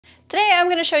Today I'm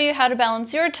going to show you how to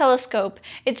balance your telescope.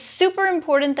 It's super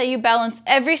important that you balance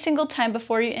every single time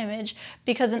before you image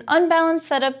because an unbalanced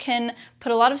setup can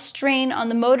put a lot of strain on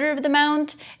the motor of the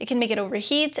mount, it can make it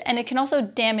overheat, and it can also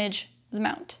damage the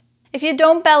mount. If you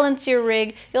don't balance your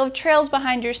rig, you'll have trails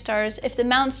behind your stars if the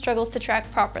mount struggles to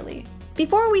track properly.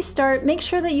 Before we start, make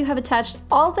sure that you have attached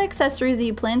all the accessories that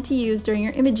you plan to use during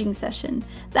your imaging session.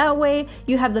 That way,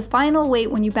 you have the final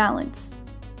weight when you balance.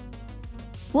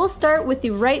 We'll start with the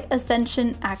right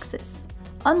ascension axis.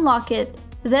 Unlock it,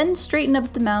 then straighten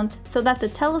up the mount so that the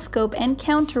telescope and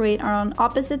counterweight are on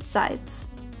opposite sides.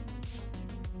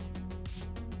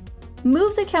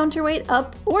 Move the counterweight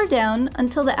up or down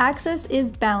until the axis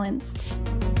is balanced.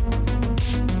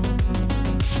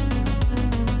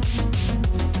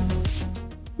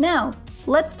 Now,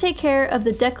 let's take care of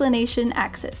the declination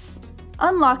axis.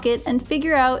 Unlock it and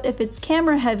figure out if it's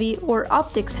camera heavy or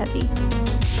optics heavy.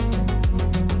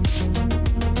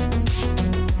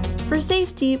 For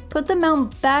safety, put the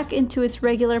mount back into its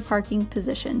regular parking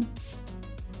position.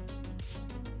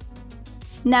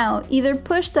 Now, either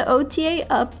push the OTA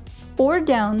up or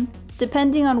down,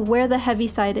 depending on where the heavy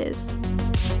side is.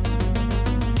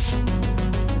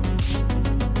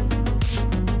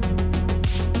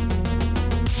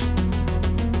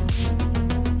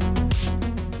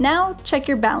 Now, check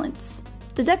your balance.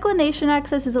 The declination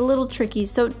axis is a little tricky,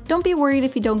 so don't be worried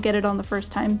if you don't get it on the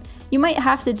first time. You might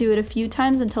have to do it a few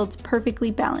times until it's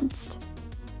perfectly balanced.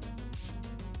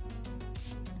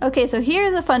 Okay, so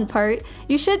here's the fun part.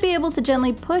 You should be able to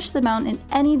gently push the mount in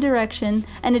any direction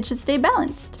and it should stay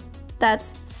balanced.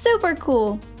 That's super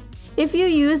cool! If you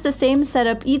use the same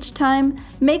setup each time,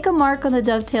 make a mark on the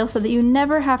dovetail so that you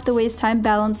never have to waste time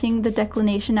balancing the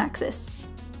declination axis.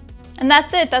 And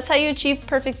that's it, that's how you achieve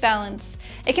perfect balance.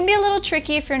 It can be a little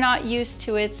tricky if you're not used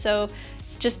to it, so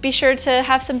just be sure to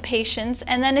have some patience.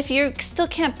 And then if you still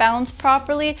can't balance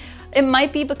properly, it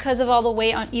might be because of all the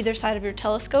weight on either side of your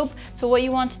telescope. So what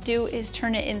you want to do is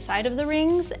turn it inside of the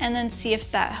rings and then see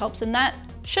if that helps, and that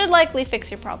should likely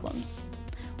fix your problems.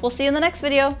 We'll see you in the next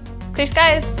video. Clear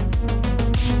skies!